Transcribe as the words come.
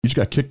You just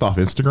got kicked off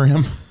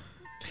Instagram?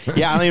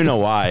 Yeah, I don't even know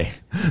why.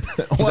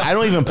 I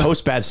don't even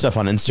post bad stuff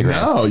on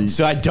Instagram. No,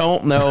 so I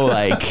don't know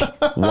like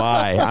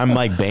why. I'm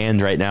like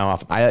banned right now.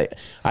 I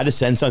had to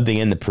send something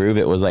in to prove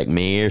it was like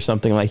me or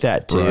something like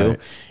that too. Right.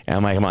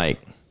 And I'm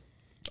like,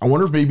 I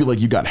wonder if maybe like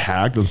you got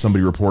hacked and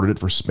somebody reported it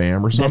for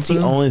spam or something. That's the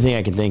only thing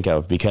I can think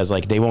of because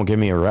like they won't give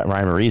me a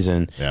rhyme or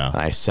reason. Yeah.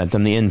 I sent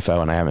them the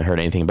info and I haven't heard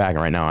anything back.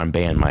 And right now I'm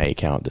banned. My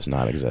account does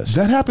not exist.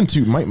 That happened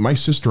to my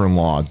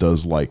sister-in-law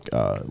does like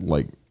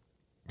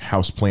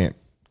houseplant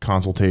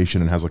consultation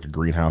and has like a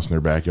greenhouse in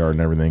their backyard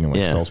and everything and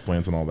like sells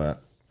plants and all that.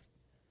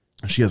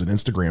 She has an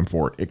Instagram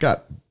for it. It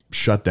got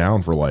shut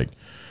down for like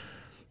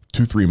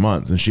 2-3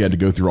 months and she had to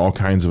go through all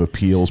kinds of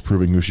appeals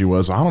proving who she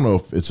was. I don't know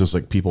if it's just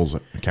like people's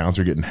accounts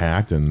are getting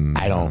hacked and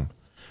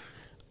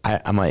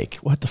I'm like,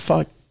 what the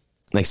fuck?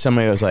 Like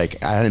somebody was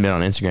like, I hadn't been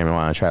on Instagram in a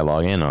while. I tried to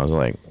log in. I was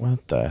like,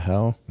 what the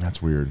hell?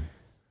 That's weird.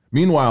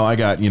 Meanwhile, I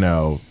got,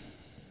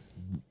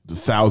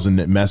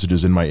 1,000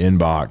 messages in my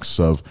inbox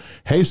of,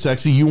 hey,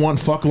 sexy, you want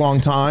fuck long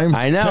time?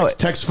 I know.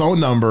 Text phone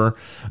number.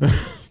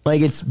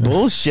 Like, it's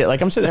bullshit. Like,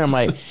 I'm sitting there, I'm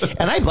like,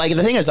 and I like,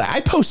 the thing is, I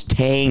post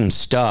tame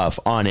stuff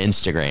on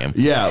Instagram.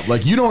 Yeah,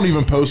 like, you don't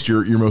even post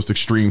your most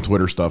extreme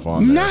Twitter stuff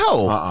on there.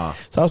 No.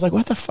 So I was like,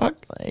 what the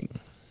fuck? Like,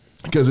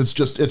 because it's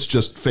just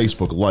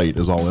Facebook Lite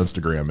is all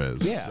Instagram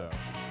is. Yeah. So.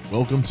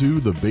 Welcome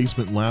to the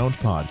Basement Lounge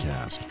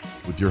Podcast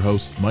with your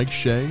hosts, Mike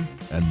Shea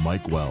and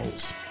Mike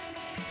Wells.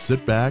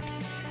 Sit back,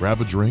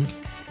 grab a drink,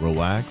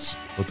 relax.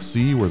 Let's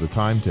see where the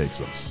time takes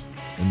us.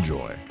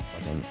 Enjoy.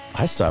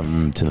 I stopped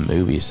to the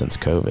movies since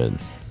COVID.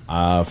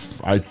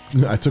 I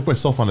took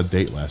myself on a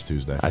date last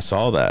Tuesday. I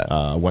saw that.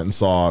 Went and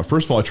saw.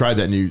 First of all, I tried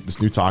this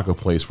new taco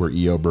place where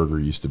EO Burger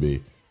used to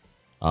be.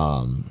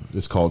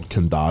 It's called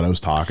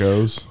Condado's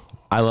Tacos.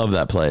 I love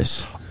that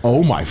place.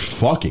 Oh my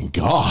fucking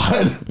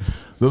god!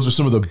 Those are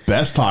some of the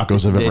best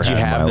tacos I've ever had in my life. Did you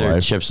have their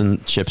chips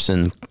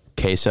and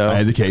queso? I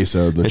had the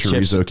queso, the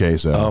chorizo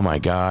queso. Oh my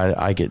god,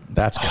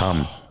 that's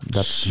cum.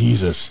 That's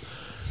Jesus.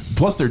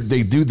 Plus,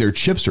 their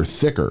chips are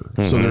thicker,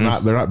 so they're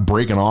not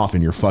breaking off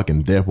in your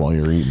fucking dip while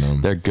you're eating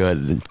them. They're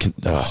good.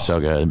 Oh,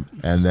 so good.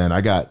 And then I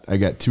got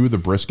 2 of the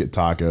brisket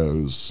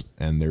tacos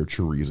and their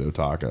chorizo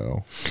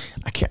taco.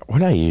 I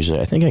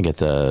think I get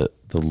the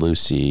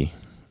Lucy.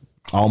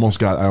 I almost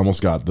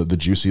got the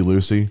Juicy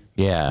Lucy.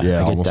 Yeah,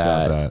 I almost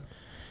got that.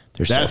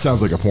 That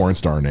sounds like a porn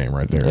star name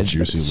right there.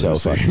 Juicy Lucy. So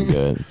fucking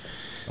good.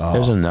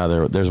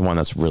 There's one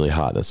that's really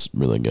hot. That's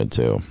really good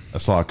too. I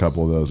saw a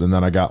couple of those, and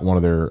then I got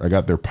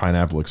their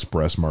Pineapple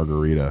Express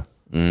margarita,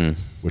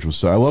 which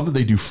was I love that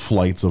they do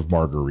flights of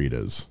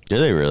margaritas. Do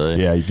they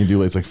really? Yeah, you can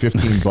do it's like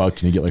 $15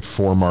 and you get like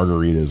 4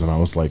 margaritas, and I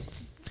was like,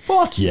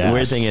 fuck yeah. The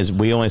weird thing is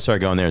we only started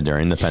going there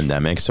during the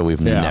pandemic, so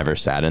we've never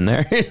sat in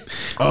there.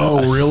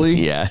 Oh, really?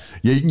 Yeah.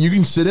 Yeah, you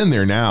can sit in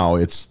there now.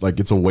 It's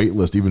a wait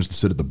list even just to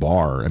sit at the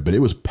bar, but it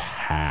was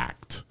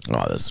packed.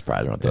 Oh, this is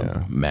surprising with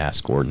the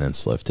mask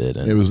ordinance lifted.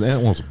 And it was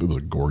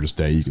a gorgeous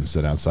day. You can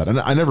sit outside. And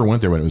I never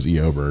went there when it was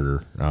EO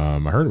Burger. I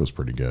heard it was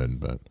pretty good,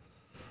 but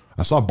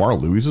I saw Bar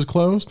Louie's is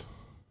closed.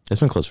 It's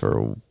been closed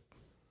for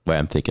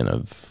I'm thinking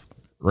of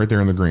right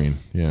there in the green.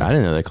 Yeah, I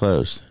didn't know they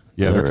closed.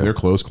 Yeah, they're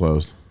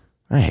closed.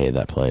 I hate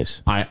that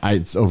place.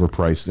 It's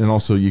overpriced, and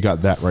also you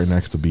got that right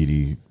next to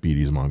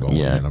BD's Mongolian.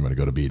 Yeah, and I'm gonna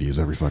go to BD's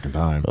every fucking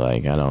time.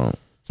 Like I don't.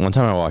 One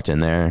time I walked in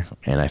there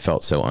and I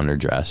felt so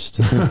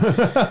underdressed.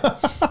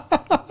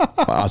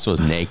 I also was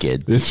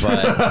naked, but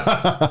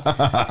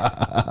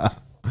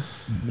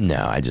no,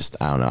 I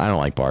don't know. I don't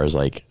like bars.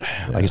 Like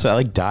I said, I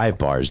like dive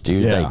bars,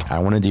 dude. Yeah. Like I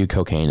want to do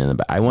cocaine in the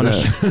back. I want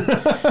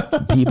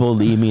to. People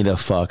leave me the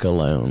fuck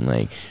alone.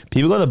 Like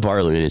people go to the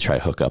Bar Louie to try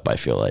to hook up. I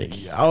feel like.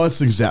 Oh,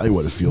 that's exactly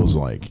what it feels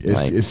like.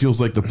 It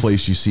feels like the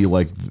place you see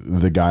like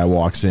the guy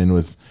walks in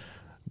with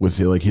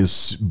like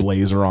his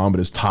blazer on, but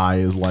his tie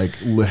is like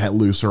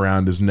loose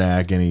around his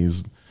neck, and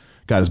he's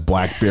got his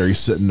BlackBerry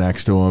sitting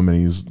next to him, and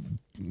he's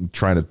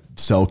trying to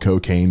sell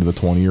cocaine to the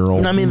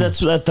 20-year-old. I mean,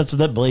 that's what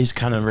that place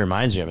kind of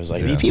reminds me of. It's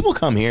like these people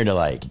come here to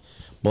like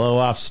blow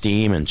off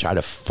steam and try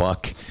to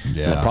fuck.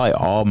 Yeah, and they're probably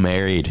all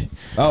married.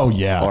 Oh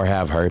yeah, or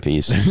have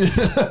herpes.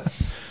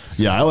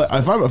 Yeah,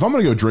 if I'm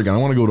gonna go drinking, I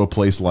want to go to a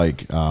place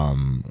like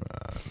I'm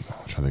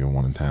trying to think of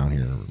one in town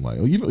here, like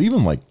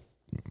even like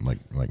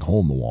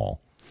Hole in the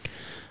Wall.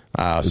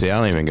 See, I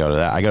don't even go to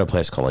that. I go to a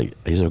place called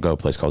I used to go to a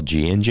place called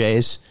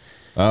G&J's.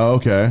 Oh,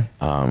 okay.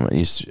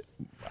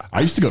 I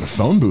used to go to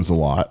Phone Booth a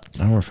lot. I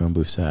don't know where Phone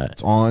Booth's at.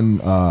 It's on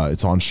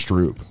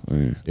Stroop.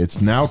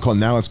 It's now called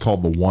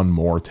the One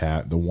More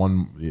the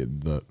One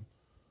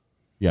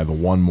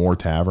More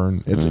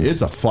Tavern.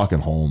 It's a fucking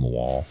hole in the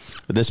wall.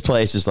 But this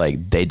place is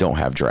like they don't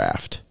have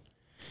draft.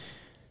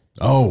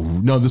 Oh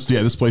no! This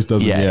place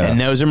doesn't. Yeah, and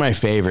those are my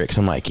favorite because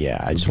I'm like,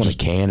 I just want a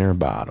can or a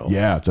bottle.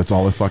 Yeah, that's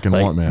all I fucking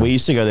want, man. We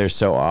used to go there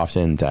so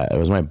often that it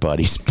was my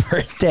buddy's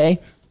birthday,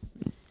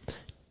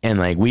 and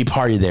like we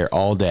partied there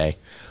all day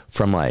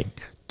from like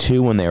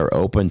 2 when they were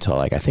open till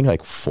like I think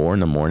like 4 in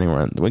the morning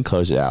when we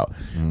closed it out.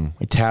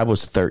 My tab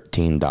was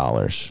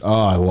 $13.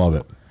 Oh, I love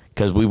it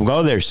because we would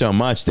go there so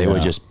much they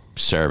would just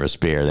serve us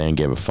beer. They didn't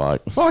give a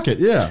fuck. Fuck it,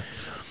 yeah.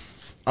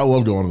 I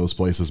love going to those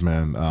places,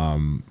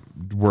 man.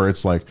 Where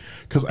it's like,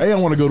 because I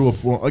want to go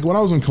to like when I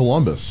was in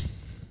Columbus,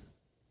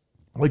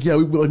 like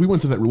we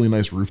went to that really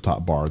nice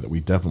rooftop bar that we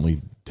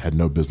definitely had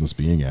no business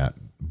being at,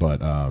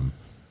 but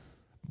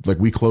like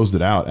we closed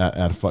it out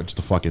at just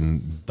a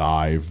fucking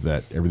dive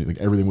that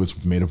everything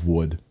was made of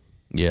wood.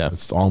 Yeah,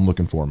 that's all I'm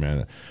looking for,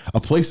 man.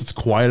 A place that's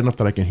quiet enough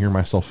that I can hear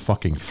myself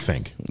fucking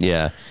think.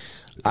 Yeah,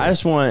 I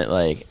just want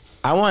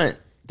I want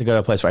to go to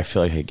a place where I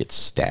feel like I get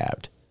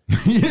stabbed.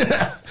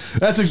 Yeah,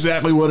 that's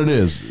exactly what it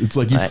is. It's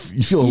like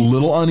you feel a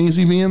little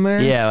uneasy being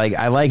there. Yeah, like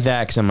I like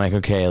that because I'm like,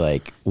 okay,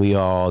 like we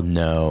all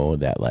know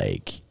that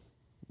like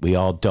we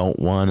all don't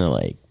want to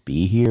like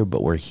be here,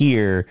 but we're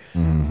here,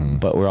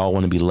 but we all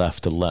want to be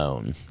left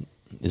alone.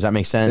 Does that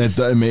make sense?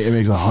 It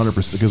makes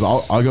 100%, because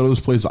I'll go to those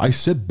places. I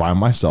sit by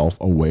myself,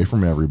 away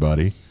from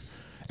everybody.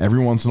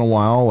 Every once in a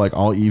while, like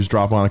I'll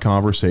eavesdrop on a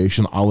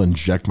conversation. I'll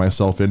inject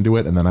myself into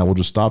it, and then I will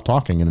just stop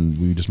talking, and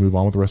we just move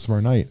on with the rest of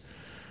our night.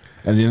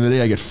 At the end of the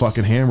day, I get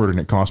fucking hammered, and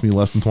it costs me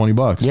less than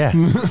 $20. Yeah.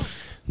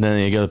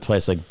 Then you go to a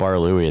place like Bar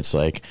Louie. It's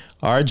like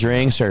our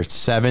drinks are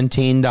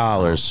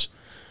 $17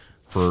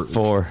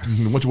 for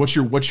what's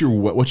your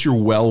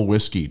well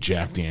whiskey,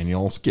 Jack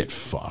Daniels? Get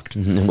fucked.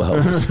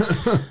 Well,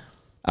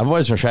 I've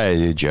always tried to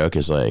do a joke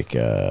is like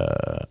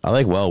I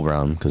like well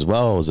rum because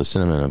well is a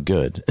synonym of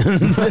good.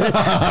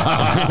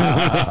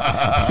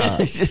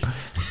 It's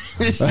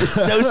just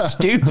so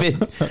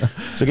stupid.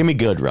 So give me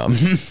good rum.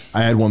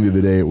 I had one the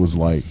other day. It was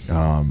like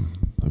a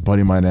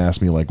buddy of mine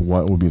asked me like,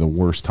 what would be the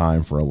worst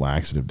time for a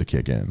laxative to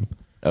kick in?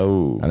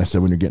 Oh, and I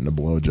said when you're getting a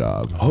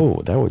blowjob.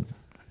 Oh, that would.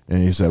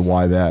 And he said,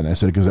 why that? And I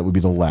said, because that would be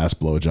the last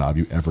blowjob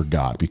you ever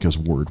got, because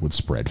word would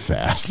spread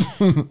fast.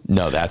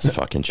 No, that's the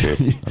fucking truth.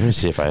 Let me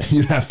see if I.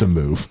 You'd have to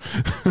move.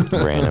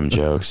 Random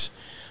jokes.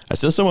 I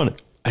sent someone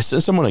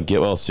a get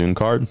well soon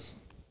card.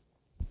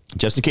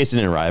 Just in case it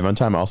didn't arrive on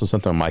time, I also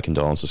sent them my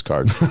condolences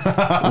card.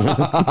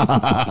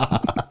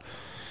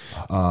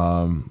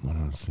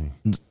 Let's see.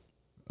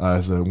 I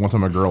said one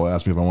time a girl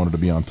asked me if I wanted to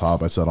be on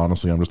top. I said,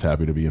 honestly, I'm just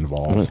happy to be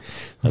involved.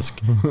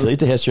 Delete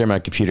the history of my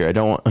computer. I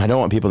don't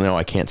want people to know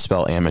I can't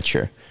spell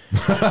amateur.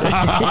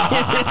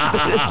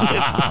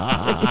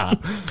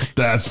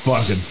 That's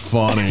fucking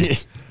funny.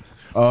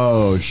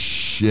 Oh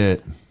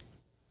shit.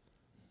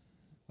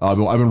 I've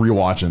been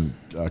rewatching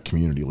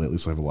Community lately,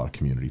 so I have a lot of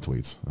Community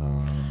tweets.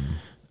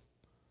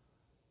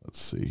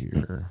 Let's see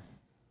here.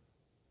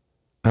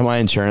 My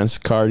insurance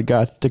card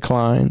got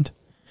declined.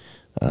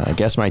 I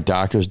guess my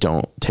doctors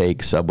don't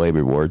take Subway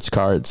rewards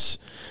cards.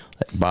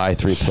 Like, buy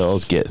 3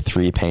 pills, get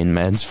 3 pain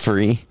meds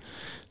free.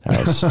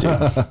 That was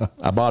stupid.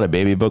 I bought a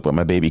baby book, but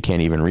my baby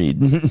can't even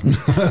read. Let's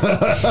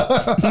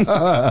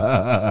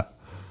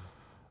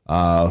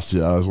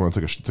see. I want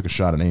to took a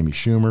shot at Amy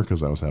Schumer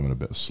because I was having a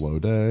bit of a slow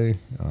day.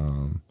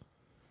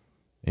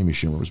 Amy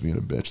Schumer was being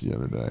a bitch the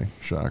other day.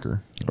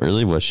 Shocker.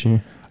 Really? Was she?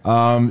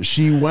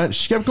 She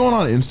kept going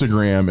on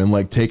Instagram and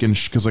like taking,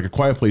 because like A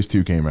Quiet Place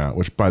 2 came out,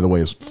 which by the way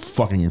is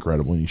fucking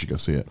incredible and you should go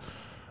see it.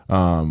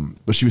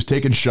 But she was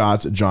taking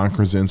shots at John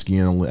Krasinski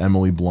and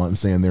Emily Blunt and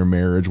saying their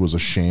marriage was a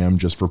sham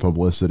just for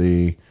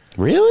publicity.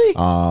 Really?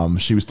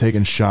 She was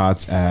taking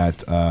shots at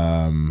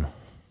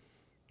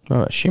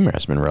Schumer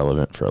has been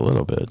relevant for a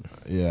little bit.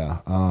 Yeah.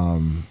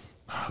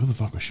 Who the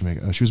fuck was she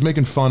making? She was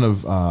making fun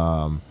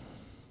of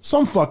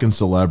some fucking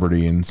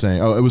celebrity and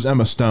saying, oh, it was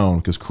Emma Stone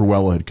because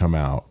Cruella had come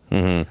out.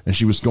 And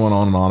she was going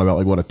on and on about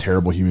like what a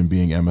terrible human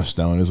being Emma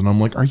Stone is. And I'm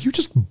like, are you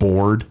just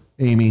bored,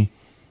 Amy?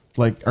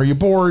 Like, are you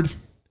bored?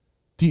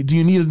 Do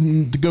you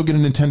need to go get a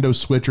Nintendo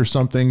Switch or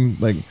something?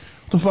 Like,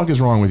 what the fuck is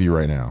wrong with you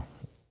right now?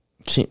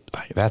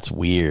 That's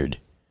weird.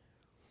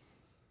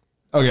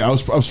 Okay, I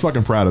was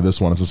fucking proud of this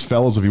one. It says,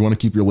 fellas, if you want to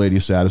keep your lady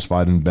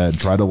satisfied in bed,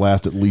 try to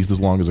last at least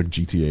as long as a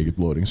GTA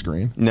loading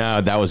screen.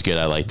 No, that was good.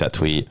 I like that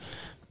tweet.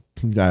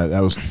 Yeah, that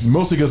was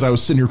mostly because I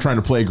was sitting here trying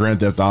to play Grand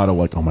Theft Auto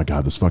like, oh my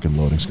God, this fucking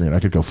loading screen. I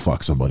could go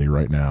fuck somebody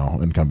right now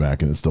and come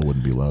back and it still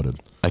wouldn't be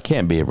loaded. I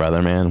can't be a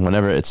brother, man.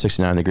 Whenever it's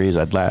 69 degrees,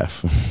 I'd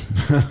laugh. What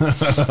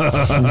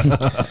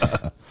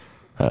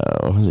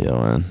was the other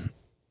one?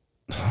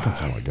 That's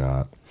how I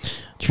got.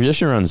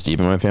 Tradition runs deep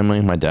in my family.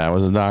 My dad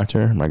was a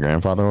doctor. My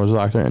grandfather was a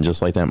doctor. And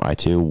just like them, I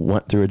too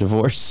went through a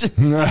divorce.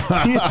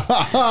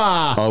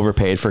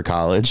 Overpaid for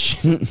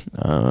college.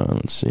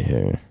 Let's see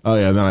here. Oh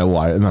yeah, and then I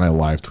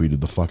live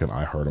tweeted the fucking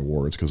iHeart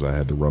Awards because I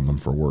had to run them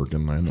for work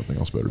and I had nothing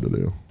else better to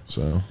do.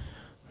 So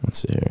let's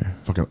see here.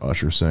 Fucking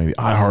Usher saying the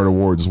iHeart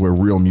Awards is where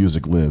real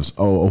music lives.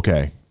 Oh,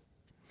 okay.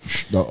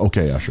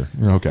 Okay, Usher.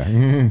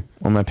 Okay.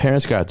 When my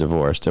parents got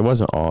divorced, it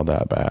wasn't all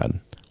that bad.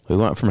 We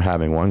went from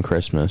having one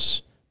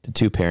Christmas to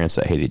 2 parents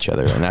that hate each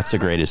other, and that's the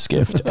greatest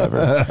gift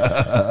ever.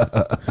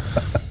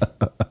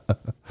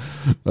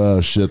 Oh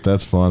shit,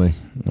 that's funny.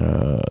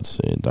 Let's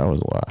see, that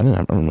was a lot. I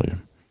didn't remember.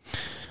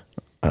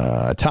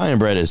 Italian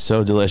bread is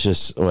so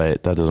delicious.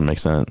 Wait, that doesn't make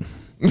sense.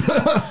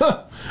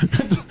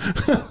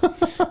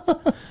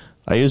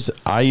 I use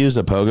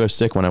a pogo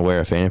stick when I wear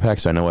a fanny pack,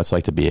 so I know what it's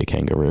like to be a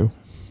kangaroo.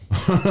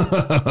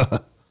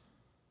 Did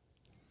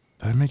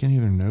I make any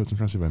other notes? I'm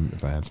trying to see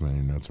if I had some other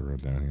notes I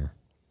wrote down here.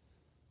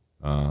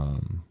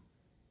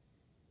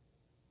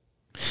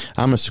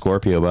 I'm a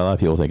Scorpio, but a lot of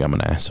people think I'm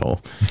an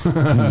asshole.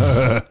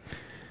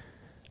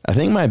 I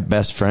think my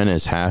best friend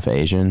is half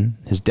Asian.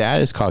 His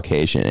dad is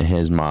Caucasian, and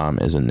his mom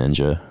is a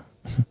ninja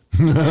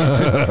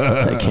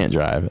that can't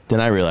drive. Then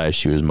I realized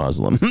she was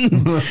Muslim.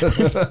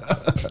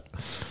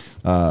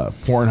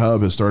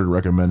 Pornhub has started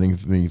recommending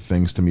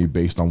things to me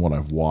based on what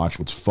I've watched.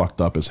 What's fucked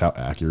up is how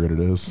accurate it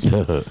is.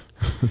 Let's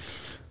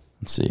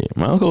see.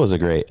 My uncle was a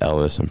great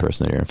Elvis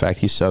impersonator. In fact,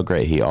 he's so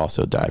great, he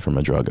also died from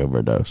a drug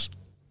overdose.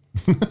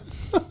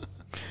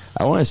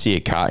 I want to see a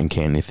cotton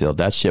candy field.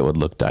 That shit would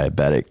look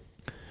diabetic.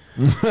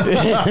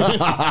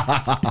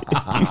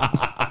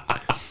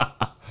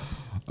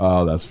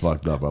 Oh, that's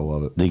fucked up. I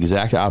love it. The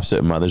exact opposite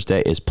of Mother's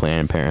Day is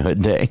Planned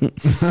Parenthood Day.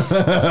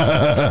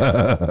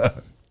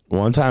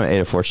 One time I ate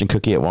a fortune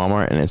cookie at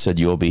Walmart and it said,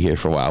 "You will be here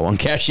for a while." One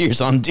cashier's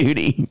on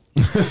duty.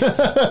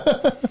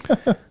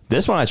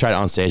 This one I tried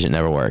on stage. It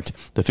never worked.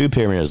 The food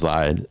pyramid is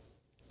lied.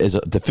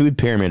 The food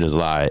pyramid is a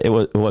lie. It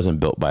wasn't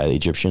built by the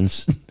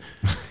Egyptians.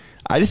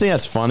 I just think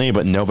that's funny,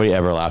 but nobody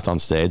ever laughed on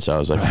stage. So I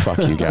was like, fuck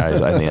you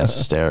guys. I think that's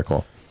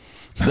hysterical.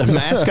 The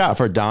mascot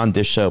for Dawn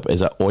dish soap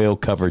is an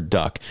oil-covered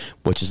duck,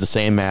 which is the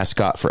same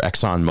mascot for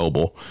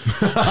ExxonMobil.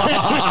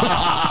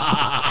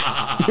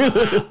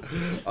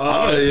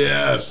 Oh,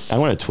 yes. I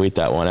want to tweet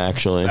that one,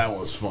 actually. That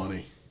was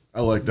funny.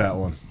 I like that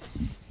one.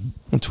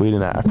 I'm tweeting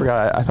that. I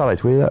forgot. I thought I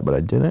tweeted that, but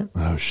I didn't.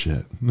 Oh,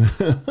 shit.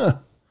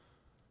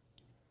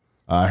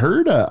 I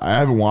heard, I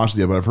haven't watched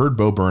it yet, but I've heard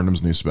Bo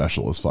Burnham's new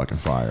special is fucking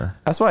fire.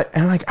 That's why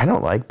I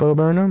don't like Bo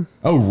Burnham.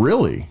 Oh,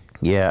 really?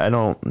 Yeah, I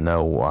don't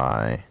know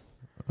why.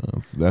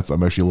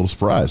 I'm actually a little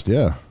surprised.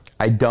 Yeah.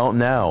 I don't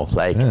know.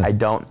 I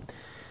don't.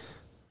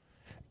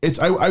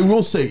 I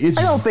will say it's.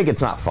 I don't think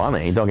it's not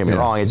funny. Don't get me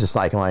wrong. It's just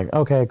I'm like,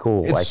 okay,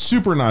 cool. It's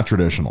super not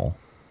traditional.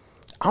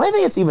 I don't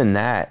think it's even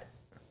that.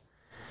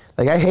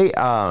 I hate,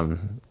 but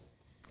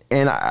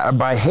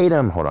I hate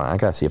him. Hold on. I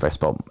gotta see if I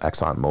spelled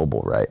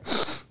ExxonMobil right.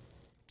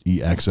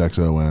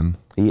 EXXON.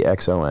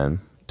 EXON.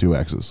 2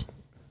 X's.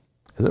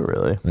 Is it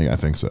really? I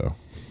think so.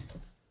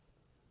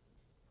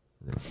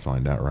 We're going to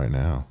find out right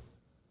now.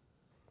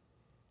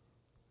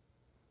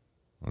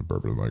 I'm going to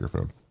burp in the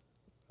microphone.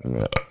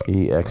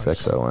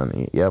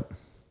 EXXON. Yep.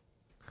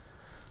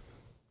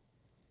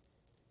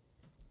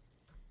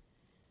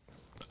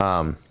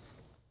 I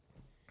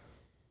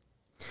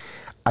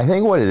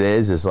think what it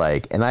is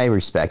and I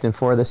respect him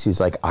for this. He's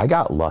like, I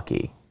got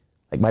lucky.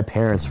 My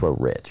parents were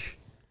rich.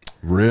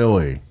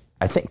 Really?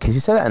 I think, because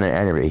he said that in an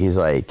interview. He's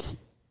like,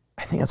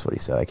 I think that's what he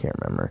said. I can't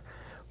remember.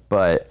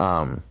 But,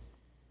 and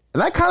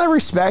I kind of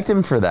respect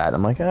him for that.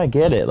 I'm like, I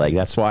get it.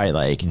 That's why,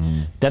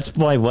 that's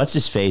why, what's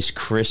his face?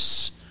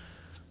 Chris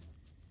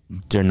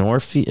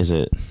Dernorfi? Is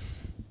it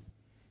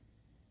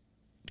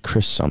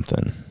Chris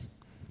something?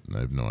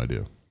 I have no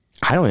idea.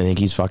 I don't even think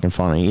he's fucking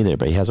funny either,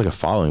 but he has a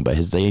following. But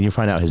you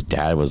find out his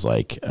dad was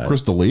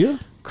Chris D'Elia?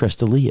 Chris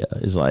D'Elia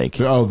is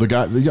oh, the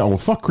guy. Yeah, well,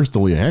 fuck Chris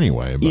D'Elia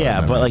anyway.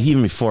 But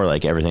even before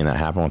everything that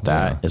happened with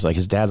that is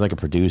his dad's a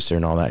producer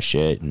and all that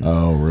shit. And,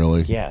 oh,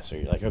 really? Yeah. So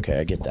you're okay,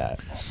 I get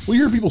that. Well,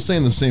 you hear people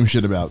saying the same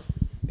shit about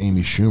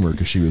Amy Schumer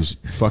because she was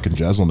fucking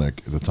Jeselnik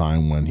at the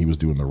time when he was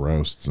doing the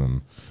roasts,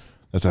 and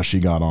that's how she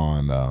got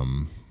on. I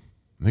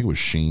think it was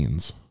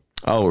Sheen's.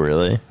 Oh,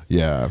 really?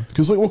 Yeah,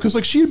 because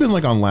she had been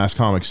on Last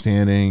Comic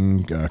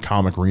Standing,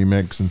 Comic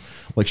Remix, and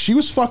she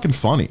was fucking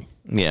funny.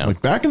 Yeah,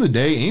 back in the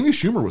day, Amy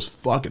Schumer was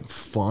fucking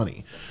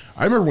funny.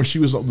 I remember when she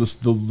was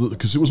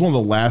because it was one of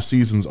the last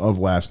seasons of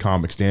Last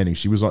Comic Standing.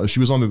 She was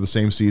on there the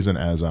same season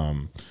as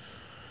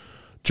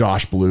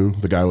Josh Blue,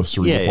 the guy with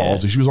cerebral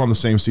palsy. She was on the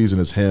same season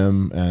as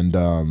him, and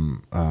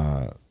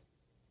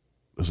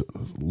was it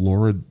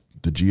Laura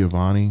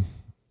DiGiovanni?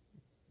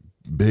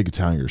 Big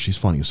Italian girl. She's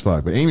funny as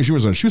fuck. But Amy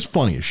Schumer she was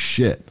funny as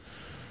shit.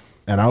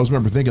 And I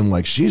remember thinking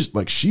she's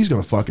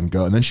gonna fucking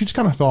go. And then she just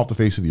kind of fell off the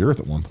face of the earth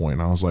at one point.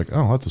 And I was like,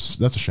 oh, that's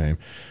a shame.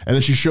 And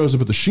then she shows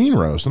up at the Sheen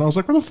roast, and I was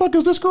like, where the fuck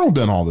has this girl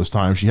been all this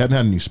time? She hadn't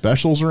had any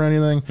specials or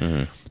anything.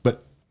 Mm-hmm.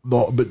 But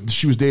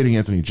she was dating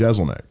Anthony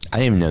Jeselnik. I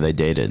didn't even know they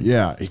dated.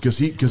 Yeah,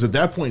 because at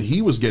that point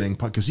he was getting,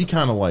 because he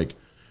kind of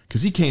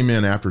because he came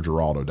in after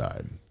Giraldo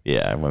died.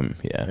 Yeah,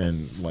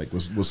 and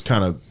was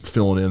kind of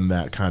filling in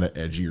that kind of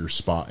edgier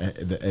spot,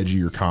 the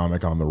edgier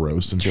comic on the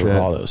roast and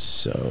Giraldo's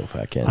so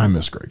fucking. I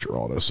miss Greg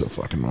Giraldo so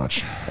fucking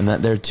much. And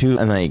that they're two,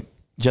 and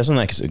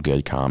Jeselnik is a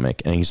good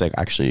comic, and he's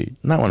actually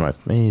not one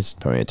of my. He's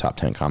probably a top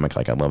 10 comic.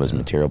 I love his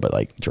material, but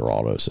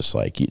Giraldo's just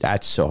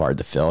that's so hard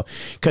to fill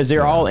because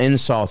they're all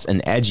insults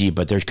and edgy,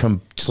 but they're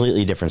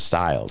completely different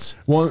styles.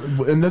 Well,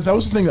 and that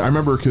was the thing that I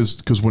remember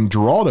because when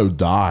Giraldo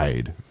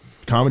died,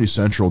 Comedy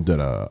Central did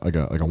a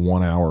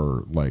 1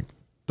 hour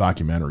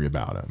documentary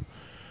about him.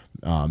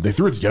 They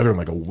threw it together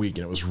in a week,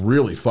 and it was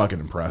really fucking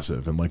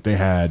impressive. And they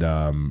had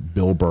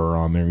Bill Burr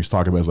on there. He's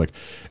talking about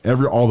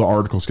all the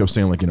articles kept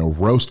saying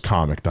roast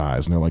comic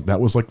dies, and they're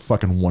that was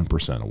fucking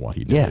 1% of what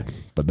he did. Yeah.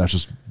 But that's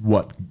just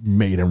what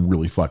made him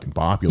really fucking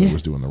popular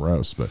was doing the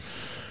roast. But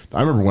I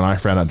remember when I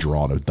found out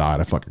Giraldo died,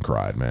 I fucking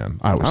cried, man.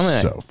 I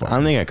was so fucking. I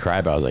don't think I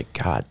cried, but I was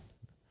God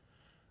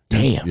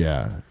damn.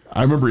 Yeah.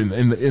 I remember in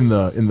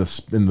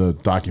the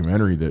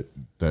documentary that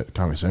that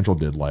Comedy Central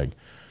did, like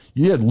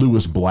you had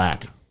Lewis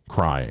Black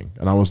crying,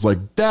 and I was like,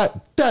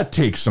 that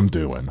takes some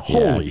doing.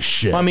 Holy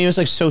shit! Well, I mean, he was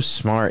like so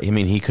smart. I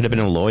mean, he could have been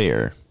a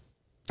lawyer.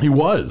 He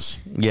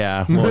was.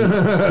 Yeah, well,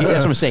 that's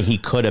what I'm saying. He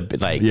could have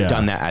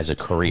done that as a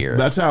career.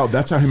 That's how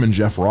him and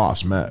Jeff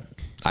Ross met.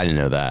 I didn't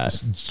know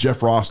that.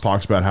 Jeff Ross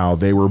talks about how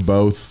they were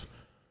both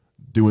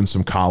doing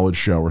some college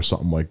show or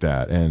something like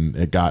that, and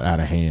it got out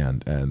of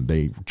hand, and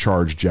they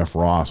charged Jeff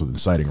Ross with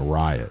inciting a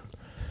riot,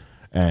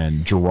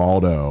 and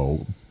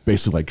Giraldo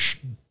basically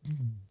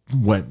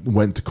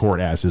went to court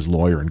as his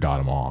lawyer and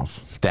got him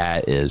off.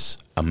 That is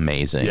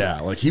amazing. Yeah,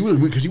 like he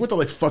went to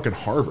like fucking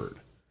Harvard.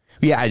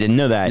 Yeah, I didn't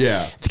know that.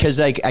 Yeah. Because,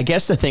 like, I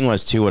guess the thing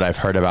was, too, what I've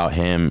heard about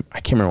him, I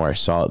can't remember where I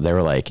saw it. They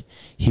were like,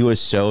 he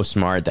was so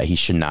smart that he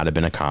should not have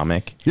been a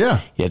comic. Yeah.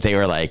 Yet they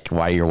were like,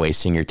 why you're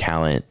wasting your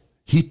talent?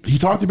 He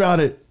talked about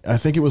it, I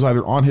think it was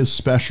either on his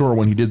special or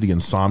when he did the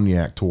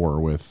Insomniac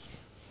tour with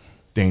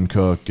Dane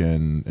Cook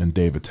and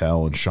Dave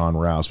Attell and Sean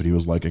Rouse. But he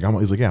was like, I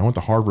went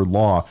to Harvard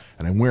Law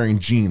and I'm wearing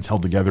jeans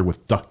held together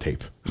with duct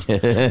tape.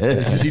 Because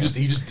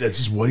that's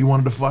just what he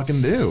wanted to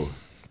fucking do.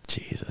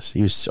 Jesus,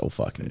 he was so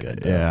fucking good.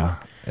 Though. Yeah.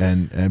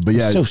 But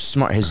yeah, so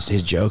smart.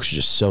 His jokes are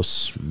just so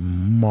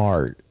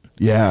smart.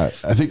 Yeah,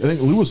 I think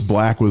Lewis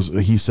Black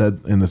he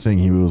said in the thing,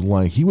 he was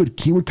like, he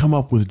would come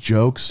up with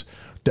jokes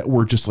that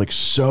were just like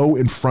so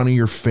in front of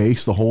your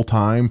face the whole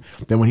time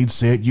that when he'd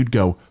say it, you'd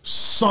go,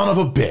 son of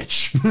a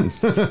bitch.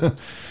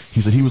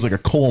 He said he was like a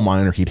coal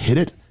miner. He'd hit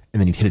it and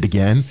then he'd hit it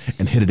again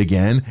and hit it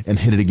again and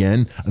hit it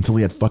again until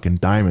he had fucking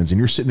diamonds. And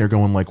you're sitting there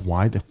going like,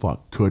 why the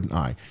fuck couldn't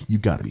I? You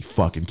got to be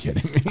fucking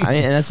kidding me.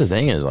 And that's the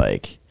thing is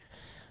like,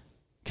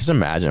 just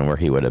imagine where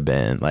he would have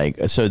been. Like,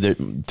 so the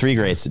three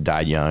greats that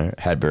died young: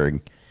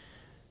 Hedberg,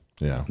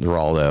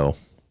 Giraldo,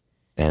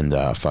 and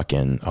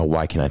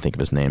why can't I think of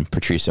his name?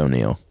 Patrice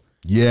O'Neill.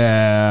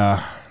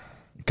 Yeah,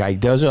 guy.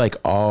 Those are like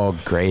all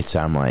greats.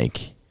 I'm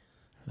like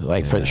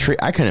Patrice.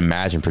 I can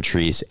imagine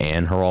Patrice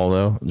and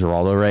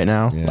Giraldo right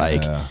now. Yeah.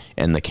 Like,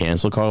 and the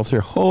cancel call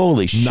through.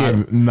 Holy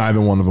shit!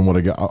 Neither one of them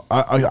would have got.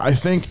 I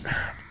think.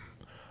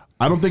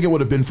 I don't think it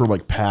would have been for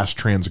like past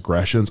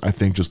transgressions. I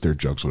think just their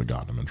jokes would have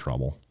gotten them in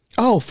trouble.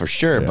 Oh, for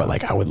sure. Yeah. But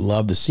like, I would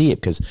love to see it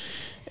because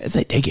it's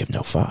like they give no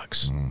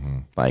fucks. Mm-hmm.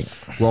 Like,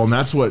 well, and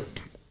that's what,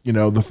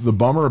 the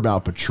bummer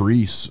about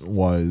Patrice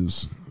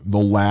was the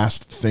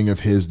last thing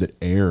of his that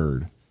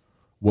aired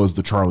was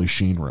the Charlie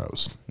Sheen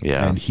roast.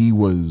 Yeah. And he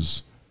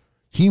was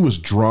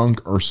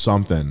drunk or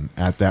something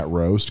at that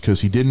roast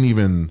because he didn't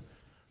even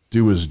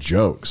do his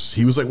jokes.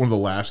 He was like one of the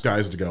last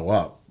guys to go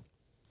up.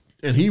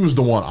 And he was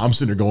the one I'm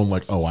sitting there going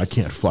like, oh, I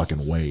can't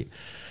fucking wait.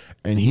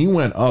 And he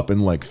went up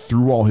and like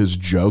threw all his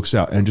jokes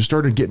out and just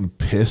started getting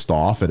pissed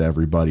off at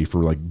everybody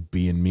for like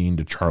being mean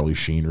to Charlie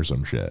Sheen or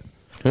some shit.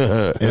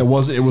 And it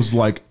was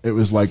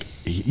like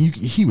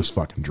he was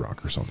fucking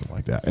drunk or something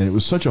like that. And it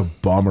was such a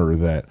bummer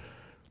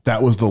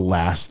that was the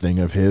last thing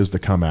of his to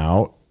come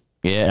out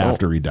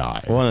after he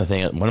died. One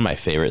of my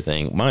favorite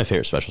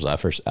specials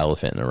ever is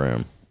Elephant in the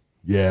Room.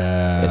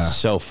 Yeah. It's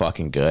so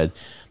fucking good.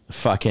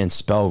 Fucking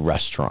spell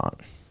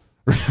restaurant.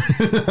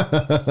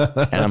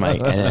 And I'm like,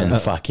 and then the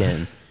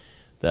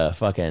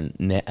fucking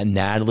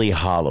Natalie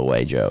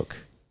Holloway joke.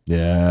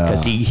 Yeah.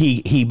 Because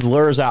he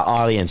blurs our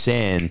audience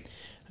in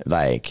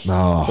like,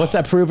 what's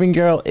that proving,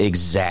 girl?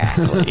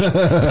 Exactly.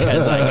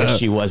 Because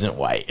she wasn't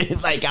white.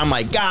 Like, I'm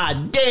like,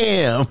 God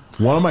damn.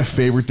 One of my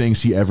favorite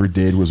things he ever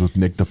did was with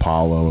Nick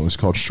DiPaolo. It was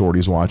called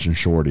Shorties Watching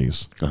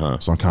Shorties.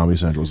 It's on Comedy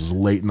Central. It was this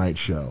late night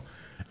show.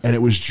 And it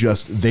was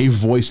just, they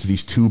voiced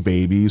these two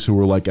babies who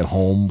were like at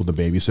home with the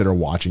babysitter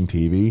watching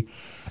TV.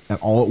 And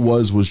all it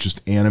was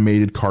just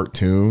animated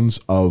cartoons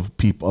of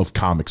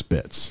comics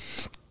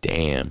bits.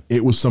 Damn.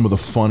 It was some of the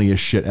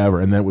funniest shit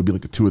ever. And then it would be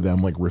like the two of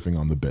them like riffing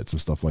on the bits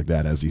and stuff like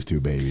that as these two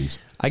babies.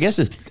 I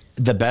guess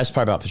the best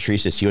part about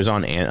Patrice is he was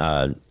on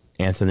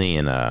Anthony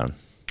and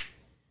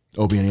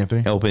Opie and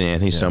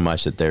Anthony so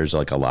much that there's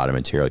like a lot of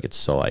material. Like, it's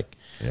so like,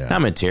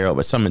 not material,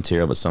 but some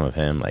of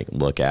him like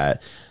look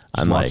at.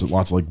 I'm lots of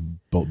like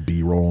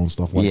B-roll and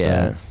stuff like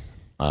that.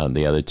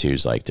 The other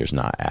two's like there's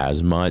not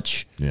as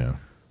much. Yeah.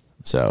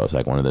 So it's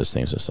like one of those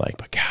things. It's like,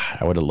 but God,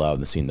 I would have loved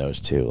to seen those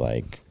two.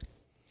 Like,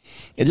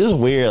 it's just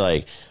weird.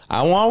 Like, I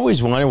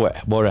always wonder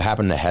what would have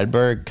happened to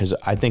Hedberg because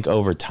I think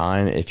over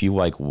time, if you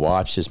like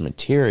watch his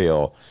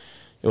material,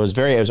 it was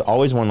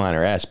always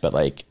one-liner-esque, but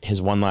like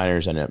his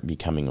one-liners ended up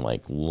becoming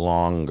like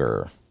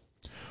longer.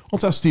 Well,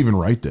 that's how Stephen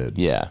Wright did.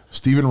 Yeah.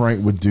 Stephen Wright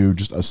would do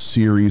just a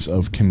series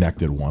of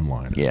connected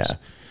one-liners. Yeah.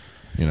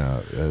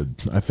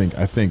 I think,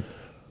 and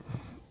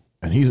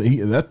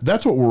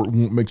that's what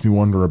makes me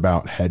wonder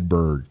about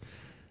Hedberg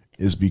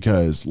is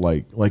because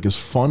like as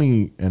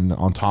funny and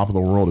on top of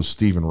the world as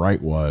Stephen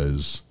Wright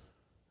was,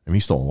 I mean,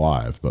 he's still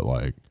alive, but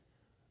like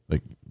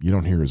you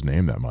don't hear his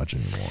name that much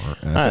anymore.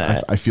 And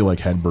I feel like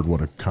Hedberg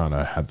would have kind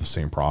of had the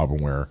same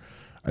problem where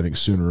I think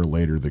sooner or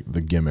later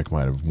the gimmick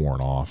might have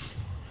worn off.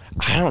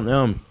 I don't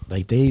know.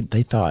 Like they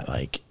thought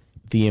like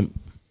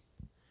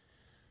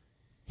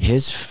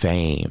his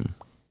fame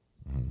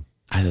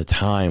at the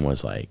time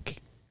was like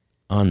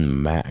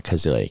unmatched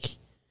because like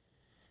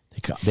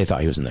they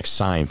thought he was in like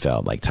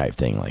Seinfeld like type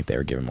thing. Like they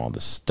were giving him all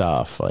this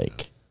stuff.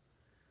 Like,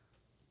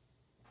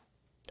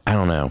 I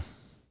don't know.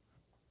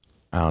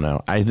 One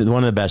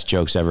of the best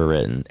jokes ever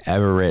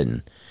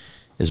written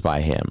is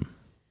by him.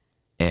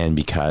 And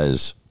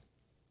because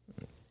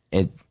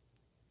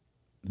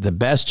the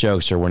best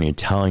jokes are when you're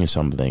telling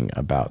something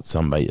about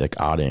somebody, like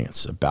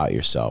audience, about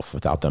yourself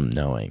without them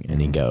knowing. And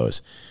he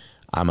goes,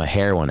 I'm a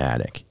heroin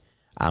addict.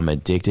 I'm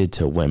addicted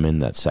to women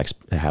that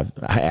I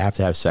have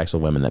to have sex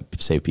with women that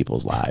save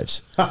people's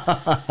lives.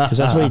 Because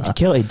that's what he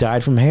killed. He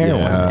died from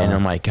heroin. Yeah. And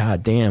I'm like,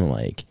 God damn,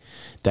 like,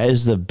 that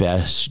is the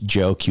best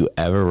joke you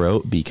ever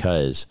wrote,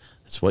 because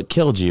that's what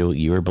killed you.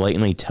 You were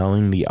blatantly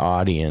telling the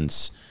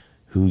audience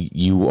who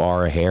you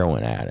are a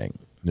heroin addict.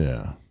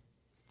 Yeah.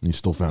 You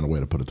still found a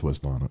way to put a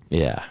twist on it.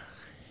 Yeah.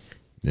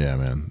 Yeah,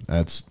 man.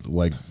 That's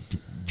like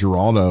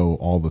Giraldo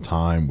all the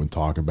time would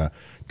talk about,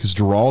 because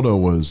Giraldo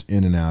was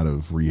in and out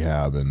of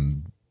rehab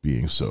and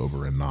being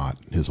sober and not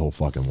his whole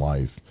fucking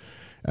life.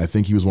 I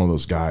think he was one of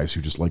those guys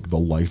who just, like, the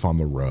life on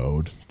the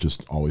road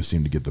just always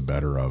seemed to get the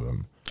better of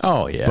him.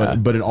 Oh yeah.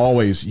 But it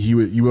always,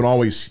 you would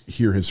always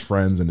hear his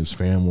friends and his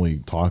family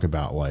talk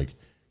about, like,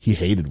 he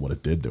hated what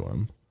it did to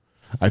him.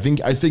 I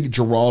think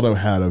Giraldo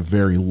had a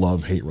very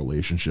love-hate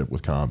relationship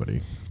with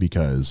comedy,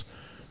 because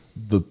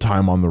the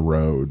time on the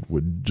road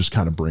would just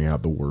kind of bring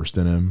out the worst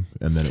in him,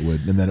 and then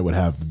it would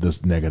have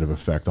this negative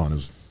effect on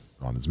his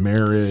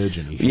marriage.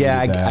 And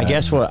I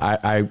guess what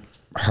I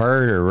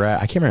heard or read,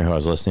 I can't remember who I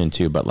was listening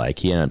to, but like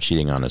he ended up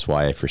cheating on his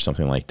wife or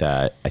something like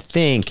that. I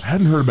think I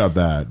hadn't heard about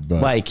that,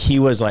 but like he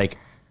was like,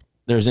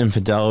 there's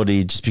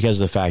infidelity just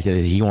because of the fact that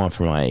he went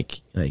from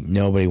like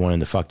nobody wanted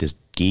to fuck this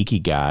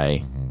geeky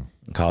guy,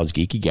 college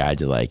geeky guy,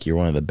 to like, you're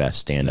one of the best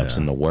stand-ups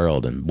in the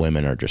world, and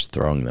women are just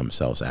throwing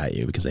themselves at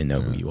you because they know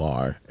who you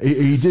are.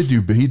 He did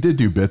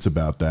do bits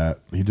about that.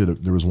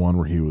 There was one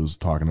where he was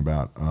talking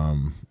about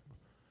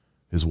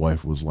his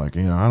wife was like,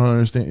 I don't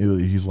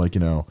understand. He's like,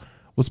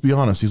 let's be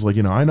honest. He's like,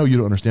 I know you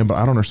don't understand, but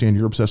I don't understand.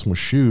 You're obsessed with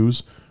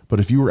shoes. But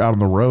if you were out on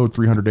the road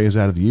 300 days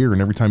out of the year,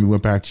 and every time you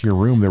went back to your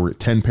room, there were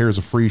 10 pairs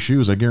of free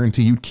shoes, I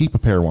guarantee you'd keep a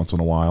pair once in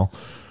a while.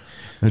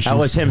 That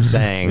was him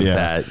saying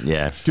that,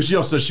 yeah. Because she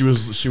also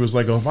said she was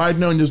like, if I'd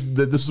known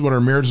that this is what our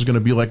marriage is going to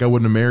be like, I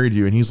wouldn't have married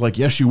you. And he's like,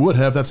 yes, you would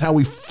have. That's how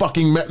we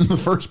fucking met in the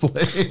first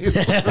place.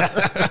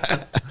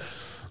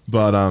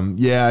 But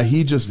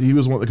he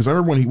was one, because I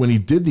remember when he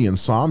did the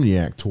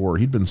Insomniac tour,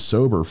 he'd been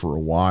sober for a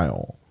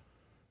while,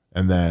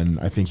 and then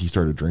I think he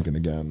started drinking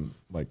again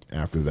like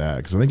after that,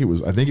 because I think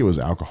it was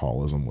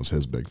alcoholism was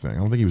his big thing. I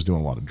don't think he was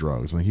doing a lot of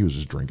drugs. I think he was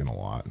just drinking a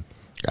lot.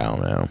 I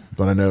don't know,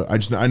 but I know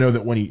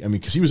that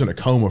because he was in a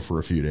coma for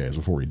a few days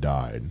before he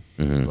died,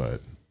 but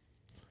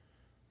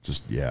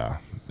just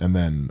and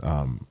then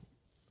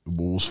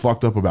what was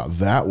fucked up about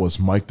that was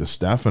Mike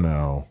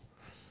DiStefano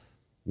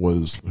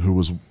who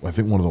was I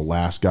think one of the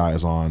last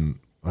guys on,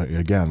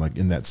 again, like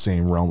in that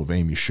same realm of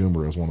Amy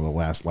Schumer, as one of the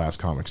last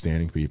comic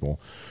standing people.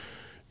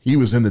 He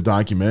was in the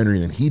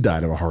documentary, and he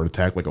died of a heart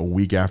attack like a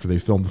week after they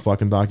filmed the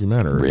fucking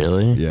documentary.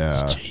 Really?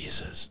 Yeah.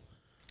 Jesus.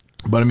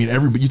 But I mean,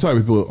 you talk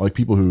about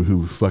people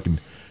who fucking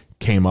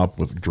came up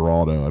with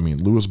Giraldo. I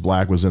mean, Lewis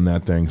Black was in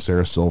that thing,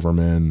 Sarah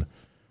Silverman,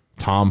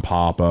 Tom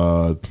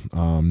Papa,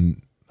 who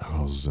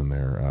else was in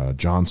there?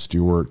 Jon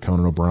Stewart,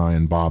 Conan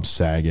O'Brien, Bob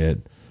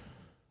Saget.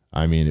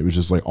 I mean, it was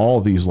just like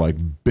all these like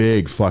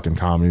big fucking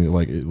comedy,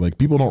 like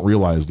people don't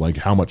realize like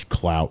how much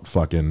clout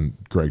fucking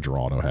Greg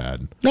Giraldo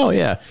had. Oh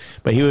yeah,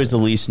 but he was the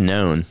least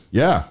known.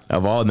 Yeah,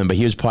 of all of them, but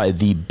he was probably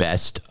the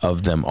best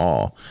of them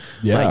all.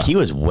 Yeah, like he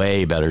was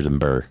way better than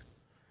Burr.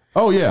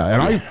 Oh yeah,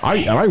 and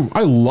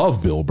I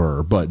love Bill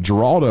Burr, but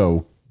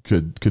Giraldo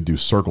could do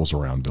circles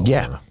around Bill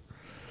Burr.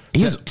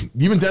 He's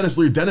even Dennis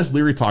Leary. Dennis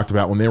Leary talked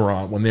about when they were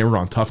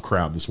on Tough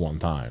Crowd this one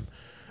time.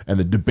 And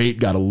the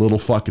debate got a little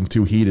fucking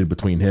too heated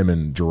between him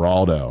and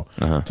Giraldo,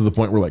 to the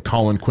point where like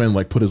Colin Quinn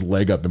like put his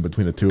leg up in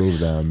between the two of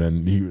them,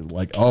 and he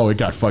like, it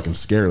got fucking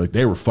scary. Like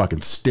they were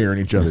fucking staring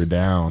each other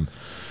down.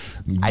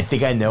 I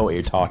think I know what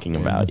you're talking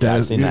about.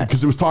 Because they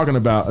were talking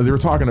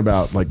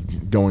about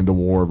like going to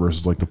war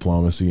versus like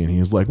diplomacy, and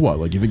he's like, what?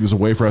 Like, you think there's a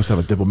way for us to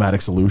have a diplomatic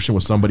solution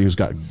with somebody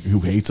who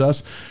hates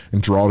us?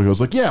 And Giraldo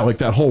goes like, yeah, like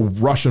that whole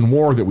Russian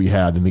war that we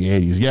had in the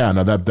 80s. Yeah,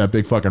 no, that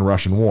big fucking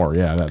Russian war.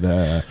 Yeah,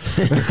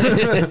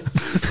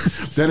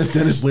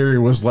 Dennis Leary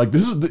was like,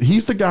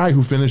 he's the guy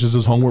who finishes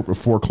his homework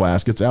before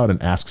class gets out and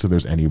asks if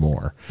there's any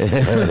more.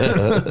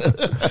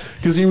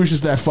 Because he was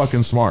just that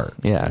fucking smart.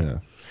 Yeah.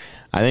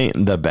 I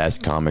think the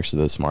best comics are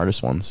the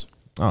smartest ones.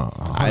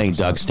 I think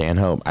Doug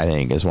Stanhope,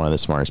 is one of the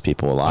smartest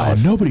people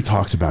alive. Nobody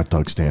talks about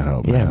Doug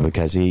Stanhope. Yeah, man.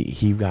 Because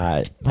he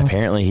got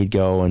apparently he'd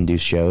go and do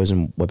shows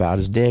and whip out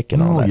his dick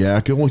and all that.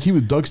 Yeah, well,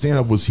 Doug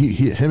Stanhope was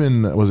him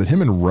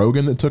and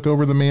Rogan that took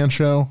over the Man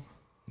Show.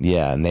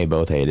 Yeah, and they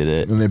both hated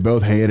it.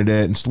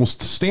 And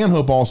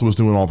Stanhope also was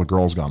doing all the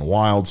Girls Gone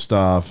Wild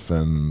stuff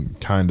and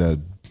kind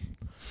of.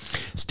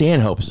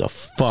 Stanhope's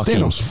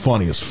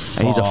funny as fuck.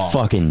 And he's a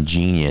fucking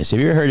genius. Have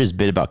you ever heard his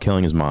bit about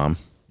killing his mom?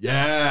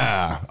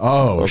 Yeah.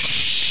 Oh,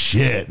 shit.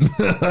 shit.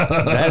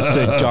 That's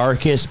the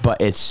darkest,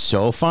 but it's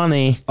so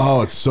funny.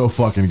 Oh, it's so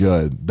fucking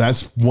good.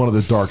 That's one of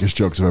the darkest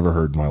jokes I've ever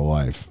heard in my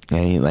life.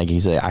 And he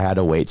said, I had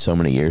to wait so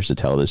many years to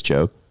tell this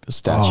joke. The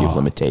statute of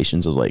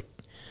limitations of like.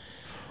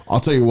 I'll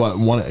tell you what,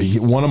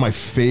 one of my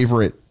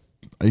favorite,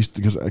 I used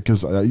to,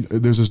 because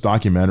there's this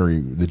documentary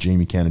that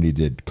Jamie Kennedy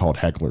did called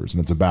Hecklers,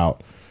 and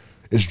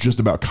it's just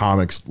about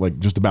comics, like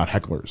just about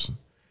hecklers.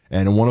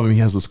 And in one of them, he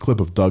has this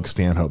clip of Doug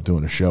Stanhope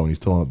doing a show, and he's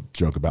telling a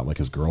joke about like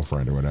his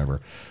girlfriend or whatever.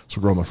 So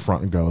a girl in the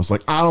front and goes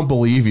like, I don't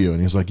believe you.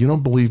 And he's like, you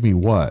don't believe me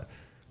what?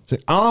 He's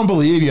like, I don't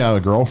believe you have a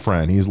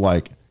girlfriend. He's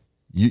like,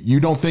 you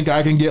don't think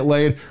I can get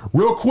laid?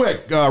 Real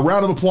quick,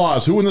 round of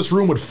applause. Who in this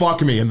room would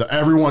fuck me? And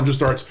everyone just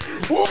starts,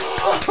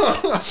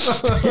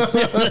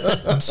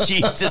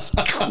 Jesus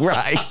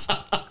Christ.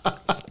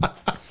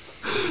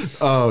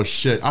 Oh,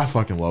 shit. I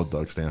fucking love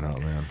Doug Stanhope,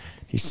 man.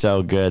 He's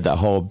so good. That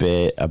whole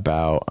bit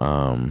about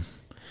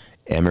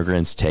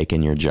immigrants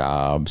taking your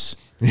jobs,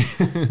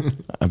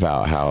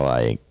 about how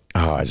like,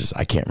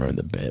 I can't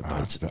remember the bit,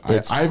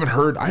 but I haven't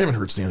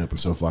heard stand up in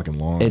so fucking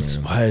long. It's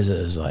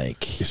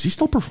like, is he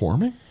still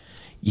performing?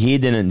 He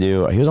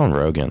was on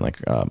Rogan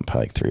probably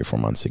like 3 or 4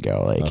 months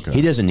ago. Like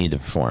he doesn't need to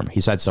perform.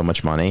 He's had so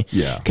much money.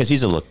 Yeah. Because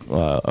he's a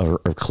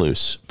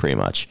recluse pretty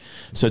much.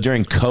 So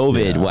during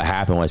COVID, what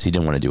happened was he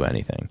didn't want to do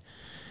anything.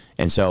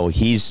 And so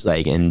he's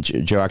like, and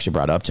Joe actually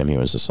brought up to him, he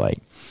was just like,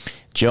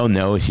 Joe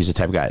knows he's the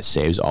type of guy that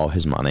saves all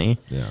his money.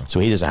 Yeah. So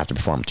he doesn't have to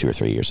perform 2 or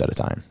 3 years at a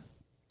time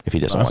if he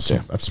doesn't want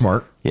to. That's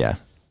smart. Yeah.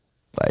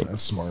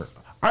 That's smart.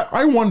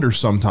 I wonder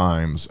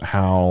sometimes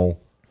how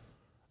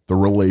the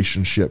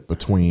relationship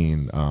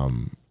between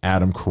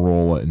Adam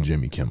Carolla and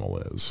Jimmy Kimmel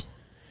is.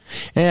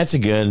 And that's a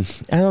good,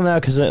 I don't know,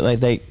 because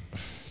they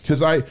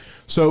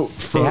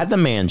had the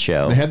Man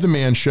Show. They had the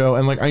Man Show,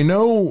 and I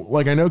know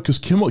because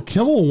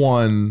Kimmel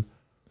won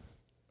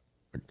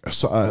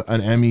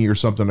an Emmy or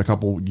something a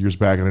couple years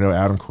back, and I know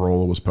Adam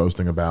Carolla was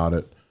posting about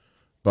it.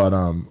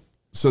 But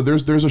so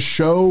there's a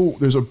show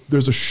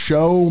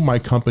my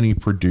company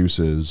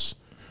produces.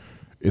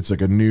 It's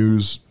like a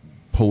news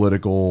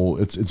political.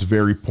 It's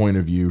very point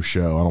of view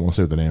show. I don't want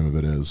to say what the name of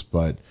it is,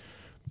 but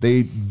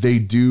they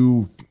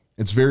do.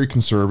 It's very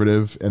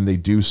conservative, and they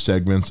do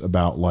segments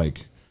about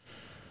like.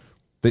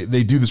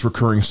 They do this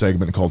recurring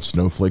segment called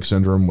Snowflake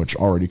Syndrome, which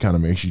already kind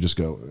of makes you just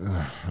go,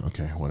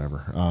 okay,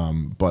 whatever.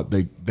 But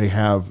they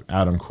have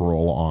Adam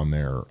Carolla on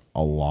there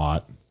a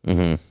lot.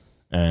 Mm-hmm.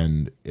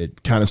 And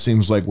it kind of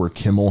seems like where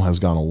Kimmel has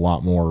gone a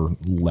lot more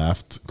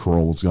left,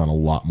 Carolla's gone a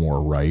lot more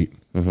right.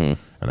 Mm-hmm.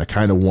 And I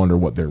kind of wonder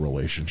what their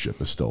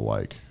relationship is still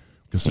like,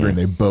 considering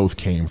they both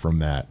came from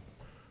that,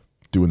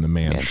 doing the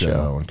Man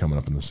Show and coming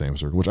up in the same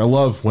circle, which I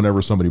love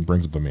whenever somebody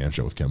brings up the Man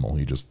Show with Kimmel.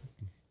 He just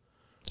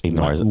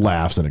ignores it.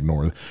 Laughs and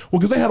ignores it. Well,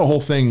 because they had a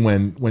whole thing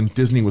when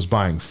Disney was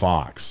buying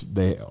Fox.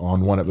 They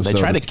on one episode they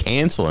tried to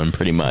cancel him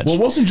pretty much. Well,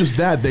 it wasn't just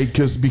that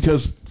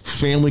because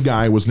Family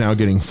Guy was now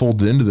getting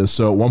folded into this.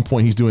 So at one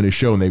point he's doing his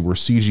show and they were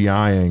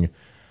CGIing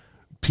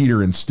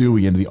Peter and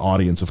Stewie into the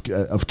audience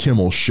of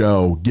Kimmel's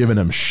show, giving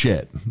him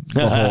shit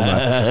the whole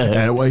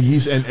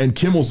night. And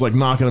Kimmel's like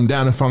knocking him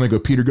down, and finally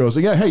Peter goes,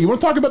 yeah, hey, you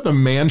want to talk about the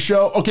Man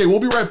Show? Okay,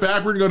 we'll be right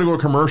back. We're gonna go to a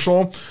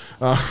commercial.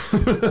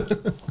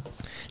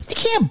 You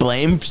can't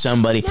blame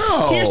somebody.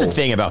 No. Here's the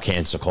thing about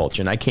cancel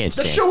culture, and I can't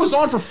stand it. The show was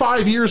on for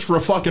 5 years for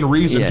a fucking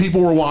reason. Yeah.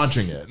 People were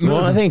watching it.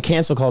 Well, I think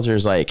cancel culture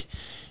is like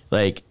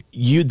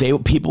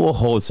people will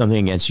hold something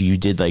against you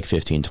did like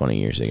 15, 20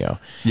 years ago.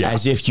 Yeah.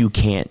 As if you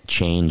can't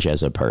change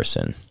as a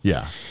person.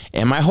 Yeah.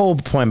 And my whole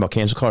point about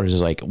cancel culture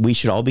is like, we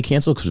should all be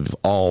canceled because we've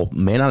all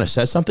may not have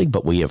said something,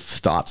 but we have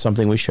thought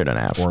something we shouldn't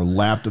have. Or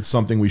laughed at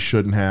something we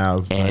shouldn't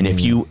have. And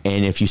if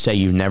you say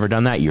you've never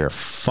done that, you're a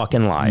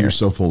fucking liar. You're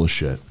so full of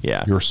shit.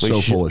 Yeah. You're so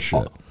full of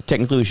shit.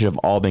 Technically, we should have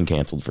all been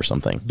canceled for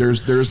something.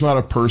 There's not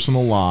a person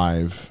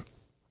alive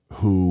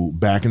who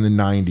back in the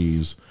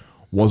 90s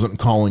wasn't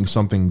calling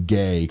something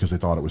gay because they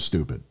thought it was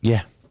stupid.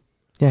 Yeah.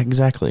 Yeah,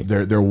 exactly.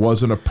 There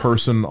wasn't a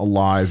person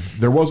alive.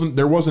 There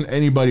wasn't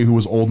anybody who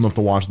was old enough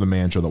to watch the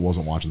Man Show that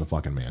wasn't watching the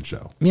fucking Man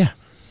Show. Yeah.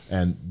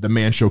 And the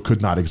Man Show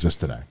could not exist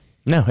today.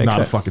 No,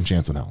 not a fucking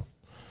chance in hell.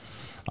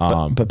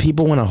 But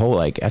people want to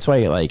hold that's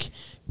why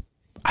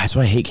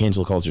I hate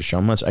cancel culture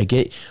so much. I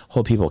get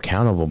hold people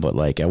accountable,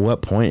 but at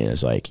what point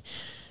is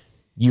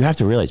you have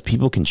to realize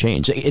people can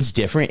change. It's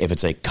different if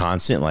it's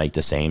constant,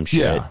 the same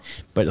shit. Yeah.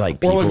 But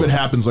people, or if it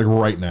happens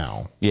right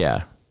now.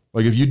 Yeah.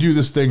 If you do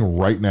this thing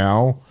right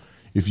now,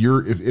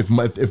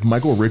 if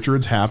Michael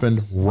Richards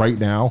happened right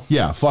now,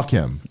 yeah, fuck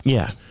him.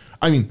 Yeah.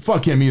 I mean,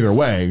 fuck him either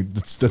way.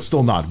 That's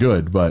still not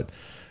good. But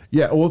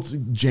yeah, well, it's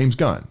James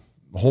Gunn.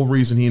 The whole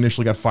reason he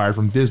initially got fired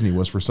from Disney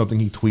was for something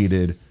he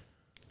tweeted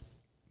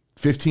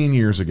 15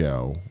 years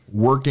ago,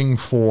 working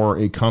for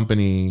a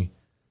company,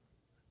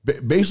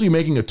 basically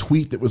making a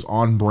tweet that was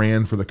on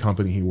brand for the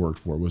company he worked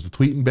for. Was the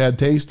tweet in bad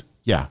taste?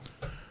 Yeah.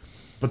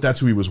 But that's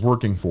who he was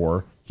working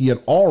for. He had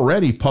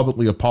already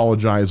publicly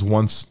apologized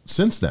once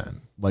since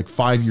then.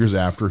 5 years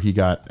after he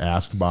got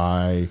asked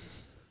by, I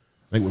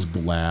think it was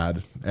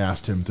GLAAD,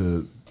 asked him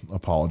to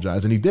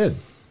apologize, and he did.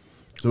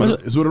 So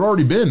it had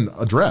already been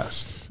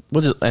addressed.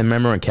 I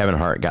remember when Kevin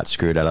Hart got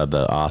screwed out of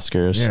the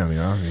Oscars. Yeah,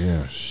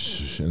 yeah.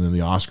 And then the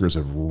Oscars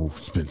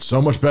have been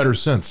so much better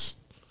since.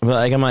 But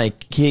like, I'm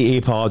like, he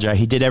apologized.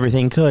 He did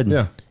everything he could.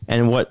 Yeah.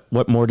 And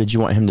what more did you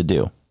want him to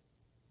do?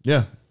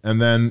 Yeah.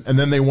 And then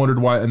they wondered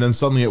why. And then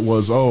suddenly it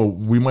was, oh,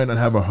 we might not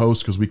have a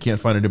host because we can't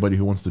find anybody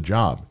who wants the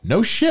job.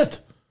 No shit.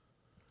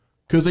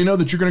 Because they know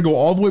that you're going to go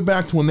all the way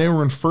back to when they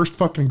were in first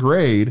fucking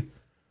grade.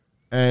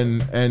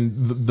 And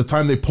the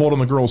time they pulled on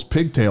the girl's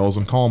pigtails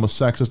and call him a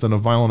sexist and a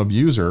violent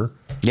abuser.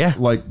 Yeah.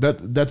 Like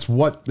that's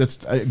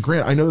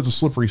Grant, I know that's a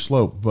slippery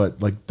slope,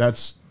 but like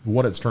that's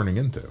what it's turning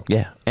into.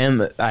 Yeah.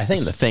 And I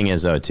think the thing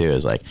is, though, too,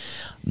 is like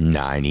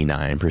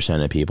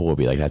 99% of people will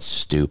be like, that's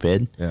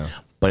stupid. Yeah.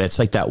 But it's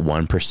like that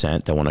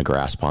 1% that want to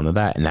grasp onto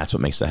that. And that's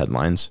what makes the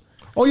headlines.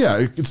 Oh, yeah.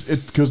 It's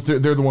because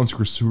they're the ones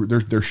who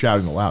they're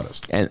shouting the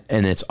loudest. And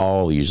it's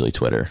all usually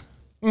Twitter.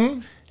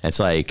 Mm-hmm. It's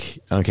like,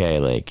 okay,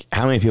 like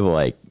how many people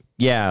like,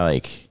 yeah,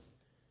 like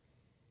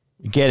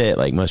get it.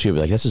 Like most people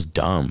are like, this is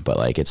dumb. But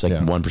like, it's like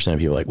 1% of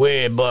people are like,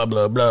 wait, blah,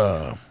 blah,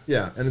 blah.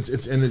 Yeah. And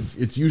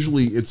it's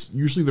usually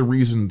the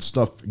reason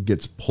stuff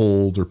gets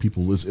pulled or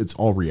people it's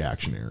all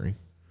reactionary.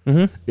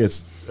 Mm-hmm.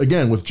 It's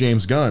again with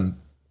James Gunn,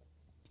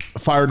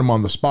 fired him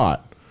on the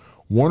spot.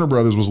 Warner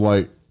Brothers was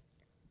like,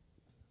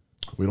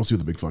 we don't see what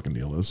the big fucking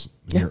deal is.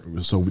 Yeah.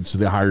 So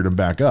they hired him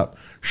back up.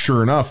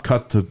 Sure enough,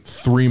 cut to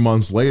 3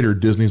 months later,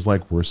 Disney's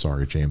like, we're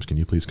sorry, James, can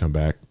you please come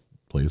back?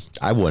 Please.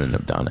 I wouldn't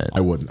have done it.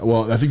 I wouldn't.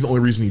 Well, I think the only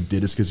reason he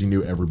did is because he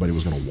knew everybody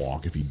was going to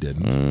walk if he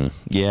didn't.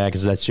 Yeah,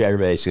 because that's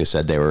everybody basically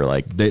said they were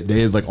like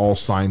they had like all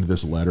signed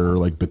this letter.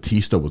 Like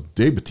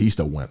Dave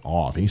Bautista went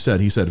off. He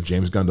said if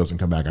James Gunn doesn't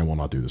come back, I will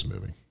not do this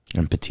movie.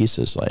 And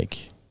Bautista's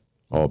like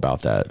all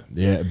about that.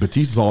 Yeah,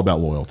 Bautista's all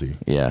about loyalty.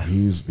 Yeah,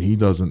 he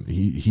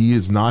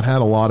has not had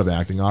a lot of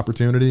acting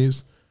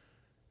opportunities.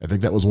 I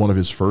think that was one of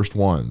his first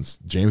ones.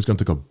 James Gunn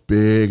took a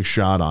big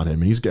shot on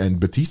him, and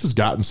Bautista's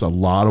gotten a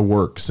lot of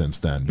work since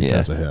then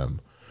because of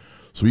him.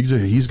 So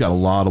he's got a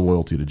lot of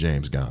loyalty to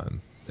James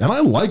Gunn, and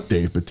I like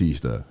Dave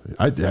Bautista.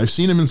 I've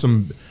seen him in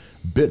some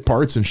bit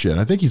parts and shit.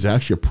 And I think he's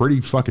actually a pretty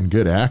fucking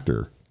good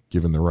actor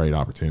given the right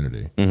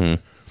opportunity.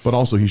 Mm-hmm. But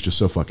also, he's just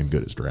so fucking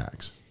good as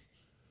Drax.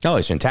 Oh,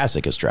 he's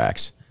fantastic as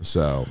Drax.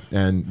 So,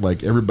 and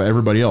like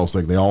everybody else,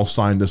 like they all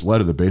signed this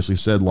letter that basically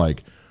said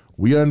like,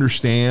 we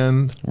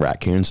understand.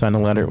 Raccoon signed a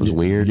letter. It was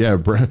weird. Yeah,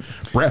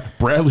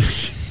 Bradley,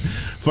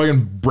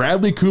 fucking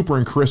Bradley Cooper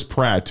and Chris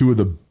Pratt, two of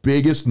the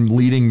biggest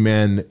leading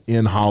men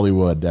in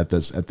Hollywood at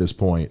this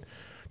point.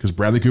 Because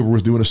Bradley Cooper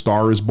was doing A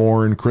Star Is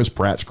Born, Chris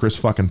Pratt's Chris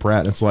fucking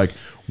Pratt. And it's like,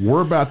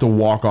 we're about to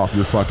walk off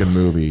your fucking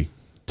movie.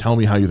 Tell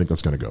me how you think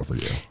that's going to go for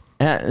you.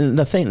 And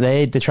the thing,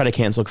 they try to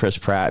cancel Chris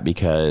Pratt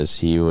because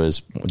he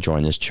was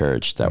joined this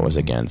church that was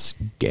against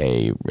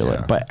gay,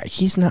 but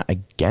he's not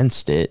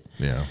against it.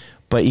 Yeah.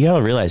 But you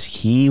gotta realize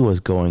he was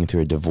going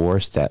through a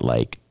divorce that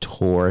like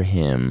tore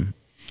him.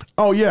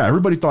 Oh yeah,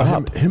 everybody thought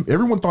him.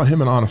 Everyone thought him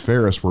and Anna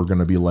Faris were going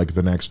to be like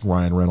the next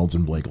Ryan Reynolds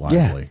and Blake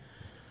Lively,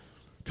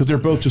 because they're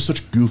both just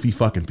such goofy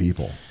fucking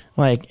people.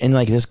 Like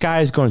this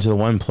guy's going to the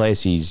one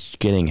place he's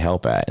getting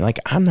help at, and like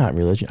I'm not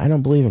religious. I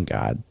don't believe in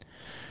God.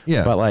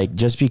 Yeah, but like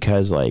just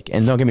because like,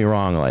 and don't get me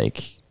wrong,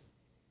 like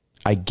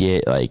I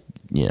get like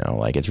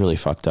like it's really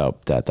fucked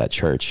up that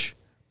church,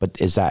 but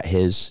is that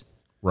his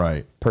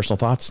right personal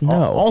thoughts? No.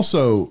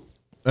 Also,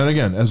 and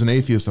again, as an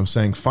atheist, I'm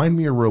saying find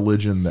me a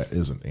religion that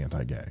isn't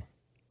anti-gay.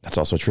 That's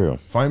also true.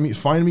 Find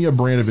me a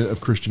brand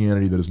of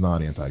Christianity that is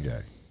not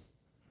anti-gay.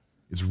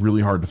 It's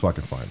really hard to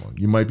fucking find one.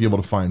 You might be able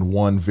to find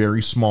one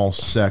very small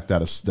sect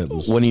that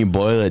was. When you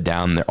boil it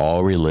down,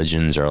 all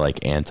religions are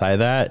like anti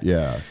that.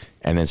 Yeah.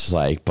 And it's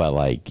like, but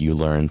like you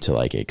learn to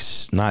like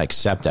not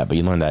accept that, but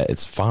you learn that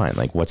it's fine.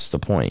 Like, what's the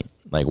point?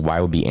 Like,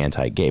 why would be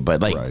anti-gay?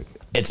 But like,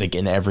 it's like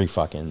in every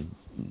fucking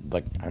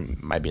like, I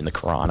might be in the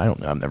Quran. I don't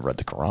know. I've never read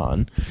the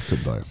Quran.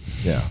 Could be.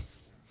 Yeah.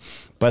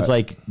 But it's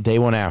like they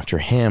went after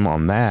him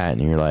on that,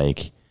 and you're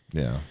like,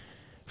 yeah.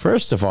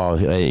 First of all,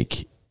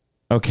 like,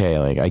 okay,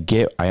 like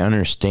I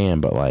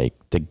understand, but like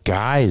the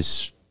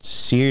guy's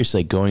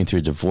seriously going through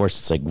a divorce.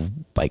 It's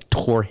like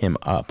tore him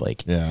up.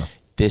 Like, yeah.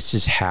 This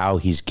is how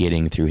he's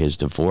getting through his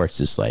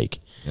divorce. It's like,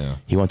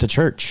 he went to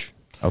church.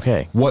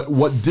 Okay.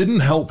 What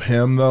didn't help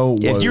him though?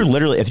 Was,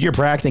 if you're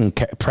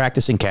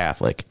practicing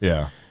Catholic,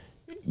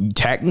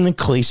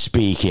 technically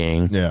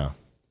speaking,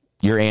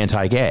 you're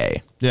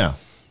anti-gay. Yeah.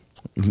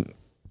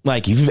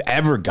 Like if you've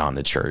ever gone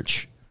to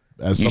church,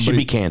 you should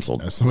be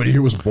canceled. As somebody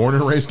who was born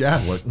and raised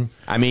Catholic.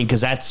 I mean,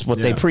 because that's what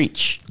they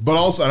preach. But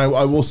also, and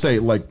I will say,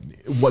 like,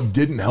 what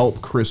didn't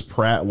help Chris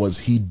Pratt was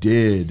he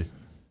did,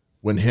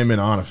 when him and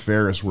Anna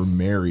Faris were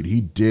married,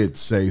 he did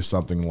say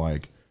something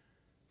like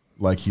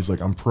he's like,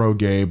 I'm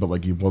pro-gay, but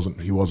like he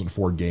wasn't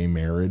for gay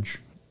marriage.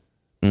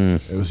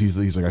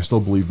 He's like, I still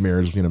believe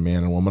marriage between a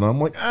man and a woman.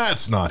 I'm like,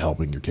 it's not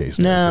helping your case.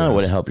 No, it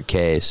wouldn't help your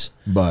case.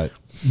 But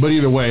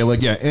either way, like,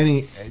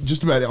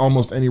 just about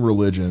almost any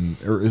religion,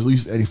 or at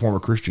least any form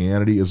of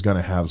Christianity, is going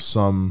to have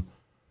some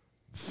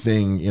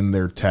thing in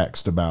their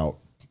text about,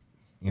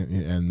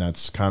 and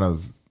that's kind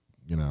of,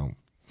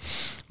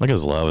 like,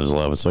 his love is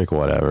love. It's like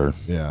whatever.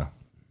 Yeah.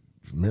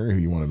 marry who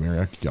you want to marry.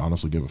 I could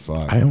honestly give a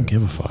fuck. I don't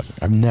give a fuck.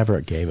 I've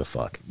never gave a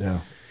fuck. Yeah,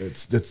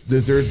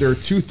 there are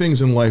two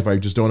things in life I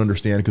just don't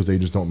understand because they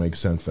just don't make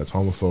sense. That's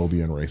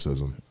homophobia and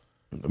racism.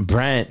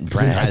 Brent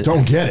I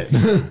don't get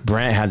it.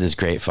 Brent had this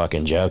great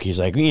fucking joke. He's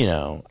like,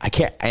 I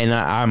can't, and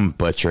I'm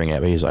butchering it,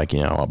 but he's like,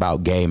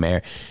 about gay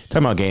marriage,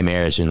 talking about gay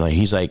marriage, and like,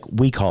 he's like,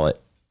 we call it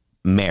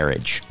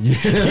marriage. Yeah.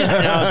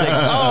 And I was like,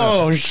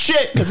 oh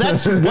shit, because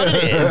that's what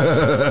it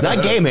is.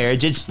 Not gay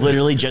marriage, it's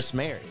literally just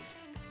marriage.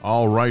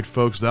 All right,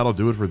 folks, that'll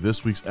do it for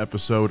this week's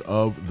episode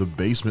of The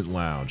Basement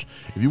Lounge.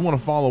 If you want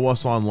to follow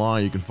us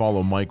online, you can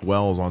follow Mike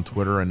Wells on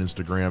Twitter and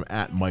Instagram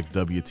at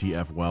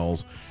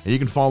MikeWTFWells. And you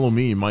can follow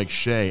me, Mike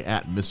Shea,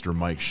 at Mr.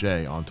 Mike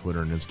Shea on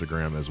Twitter and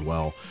Instagram as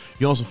well. You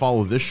can also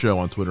follow this show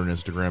on Twitter and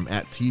Instagram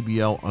at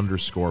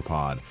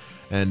TBL_pod.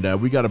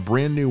 And we got a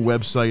brand new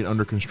website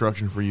under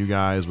construction for you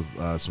guys with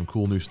some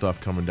cool new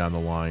stuff coming down the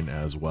line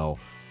as well.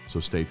 So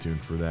stay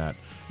tuned for that.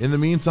 In the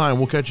meantime,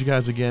 we'll catch you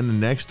guys again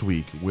next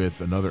week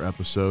with another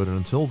episode. And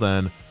until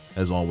then,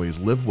 as always,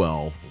 live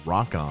well,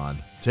 rock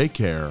on, take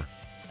care,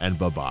 and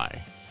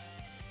bye-bye.